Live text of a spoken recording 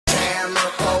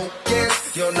camera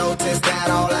focus, you'll notice that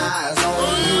all eyes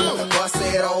on you. Bust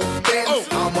it open,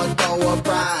 I'ma throw a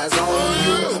prize on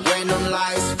you. When them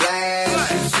lights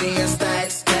flash, you seeing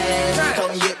stacks cash.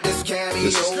 Come get this cameo.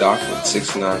 This is Doc with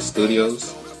 69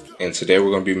 Studios, and today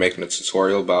we're going to be making a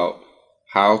tutorial about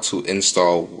how to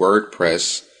install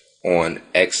WordPress on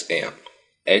XAMPP.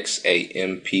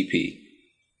 XAMPP.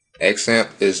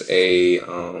 XAMPP is a,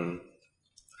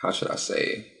 how should I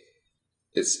say?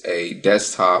 It's a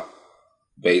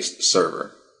desktop-based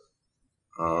server.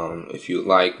 If you'd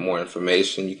like more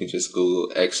information, you can just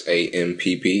Google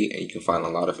XAMPP and you can find a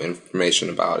lot of information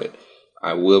about it.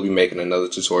 I will be making another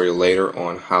tutorial later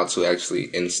on how to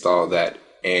actually install that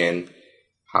and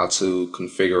how to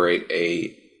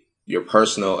configure your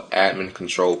personal admin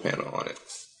control panel on it.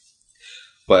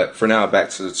 But for now, back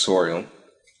to the tutorial.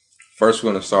 First,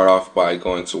 we're going to start off by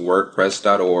going to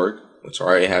wordpress.org, which I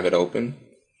already have it open.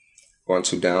 We're going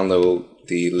to download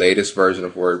the latest version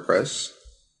of WordPress.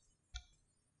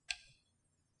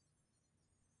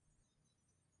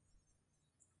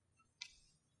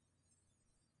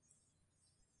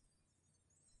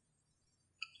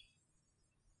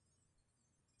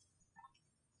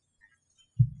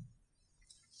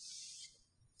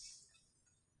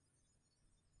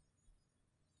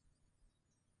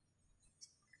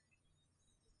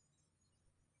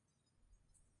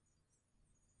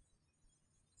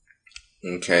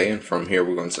 Okay, and from here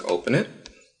we're going to open it.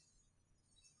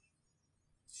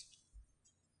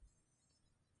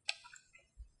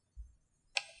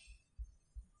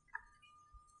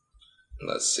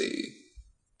 Let's see.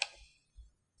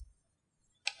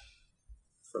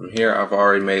 From here I've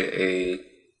already made a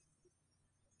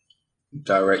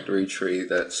directory tree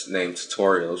that's named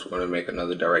tutorials. We're going to make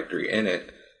another directory in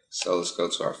it. So let's go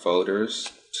to our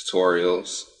folders,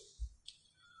 tutorials,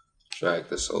 drag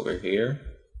this over here.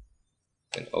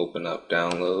 And open up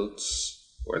downloads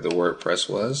where the WordPress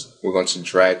was. We're going to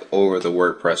drag over the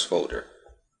WordPress folder.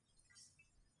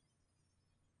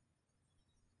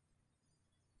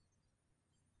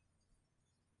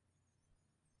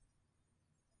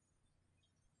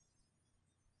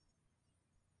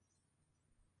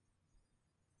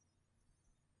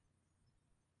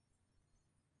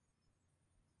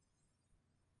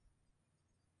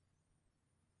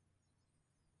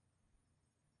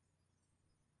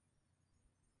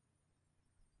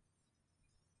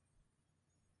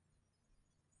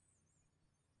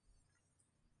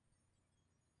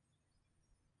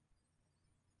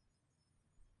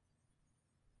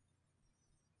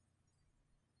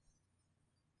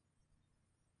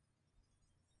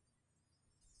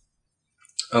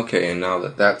 Okay, and now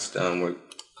that that's done, we're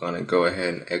going to go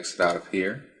ahead and exit out of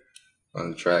here. I'm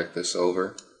going to drag this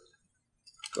over,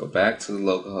 go back to the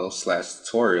localhost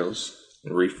 /tutorials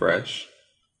and refresh.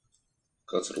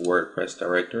 Go to the WordPress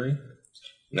directory.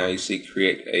 Now you see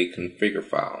create a configure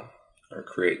file, or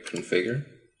create configure.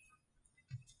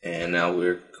 And now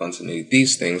we're going to need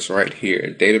these things right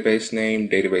here: database name,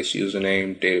 database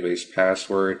username, database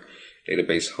password,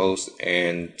 database host,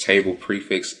 and table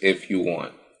prefix if you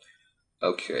want.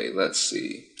 Okay, let's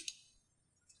see.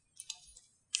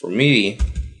 For me,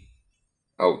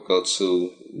 I would go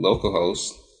to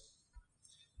localhost.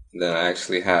 Then I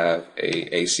actually have a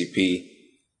ACP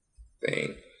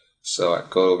thing. So I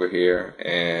go over here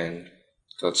and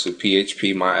go to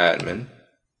PHP my admin,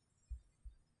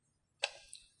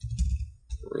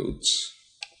 roots.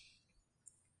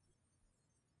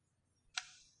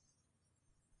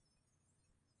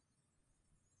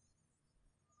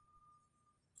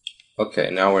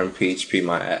 Okay, now we're in PHP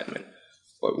my admin.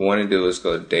 What we want to do is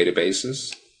go to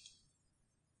databases.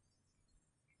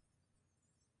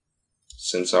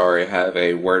 Since I already have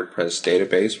a WordPress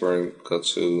database, we're going to go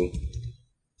to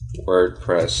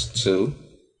WordPress 2,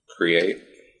 create.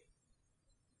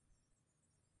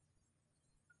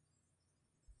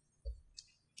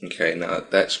 Okay, now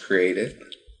that's created.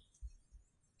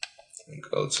 And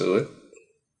go to it.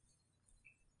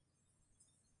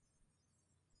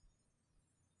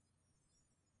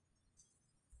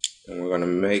 And we're going to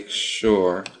make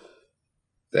sure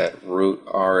that root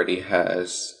already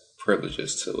has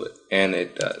privileges to it, and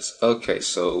it does. Okay,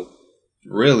 so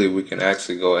really we can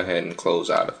actually go ahead and close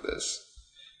out of this.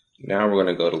 Now we're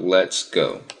going to go to Let's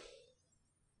Go.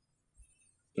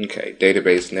 Okay,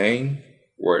 database name,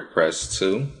 WordPress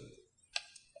 2,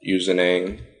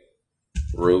 username,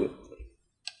 root,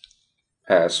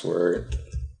 password,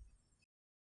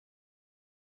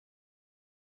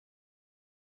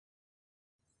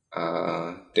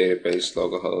 database,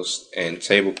 localhost, and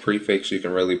table prefix. You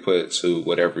can really put it to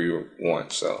whatever you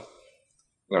want. So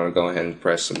I'm going to go ahead and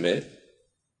press submit.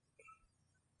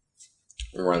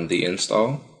 Run the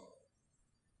install.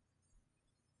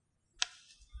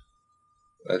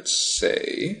 let's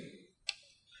say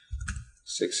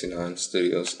 69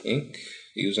 Studios Inc.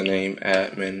 Username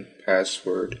admin,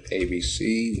 password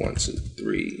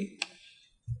ABC123,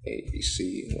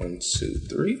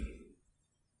 ABC123.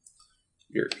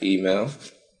 Your email,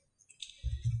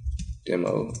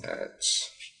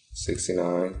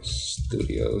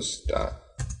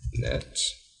 demo@69studios.net.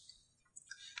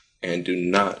 And do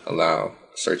not allow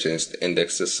search engines to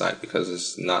index this site because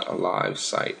it's not a live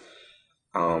site.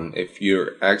 If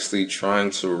you're actually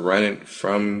trying to run it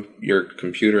from your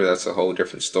computer, that's a whole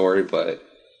different story, but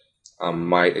I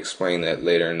might explain that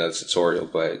later in the tutorial,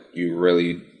 but you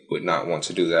really would not want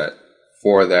to do that.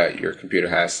 For that, your computer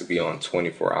has to be on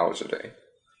 24 hours a day.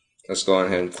 Let's go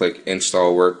ahead and click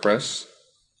Install WordPress.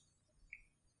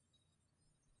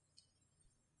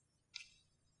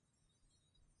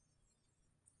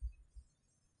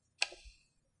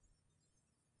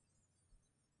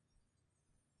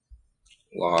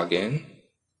 Log in.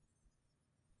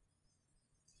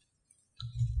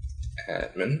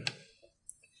 Admin.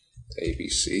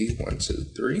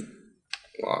 ABC123.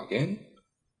 Log in.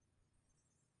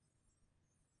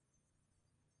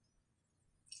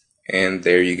 And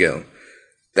there you go.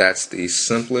 That's the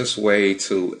simplest way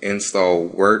to install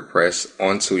WordPress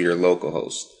onto your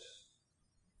localhost.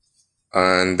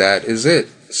 And that is it.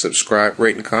 Subscribe,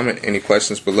 rate, and comment. Any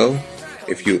questions below?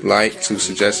 If you'd like to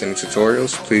suggest any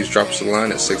tutorials, please drop us a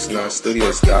line at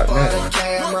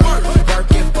 69studios.net.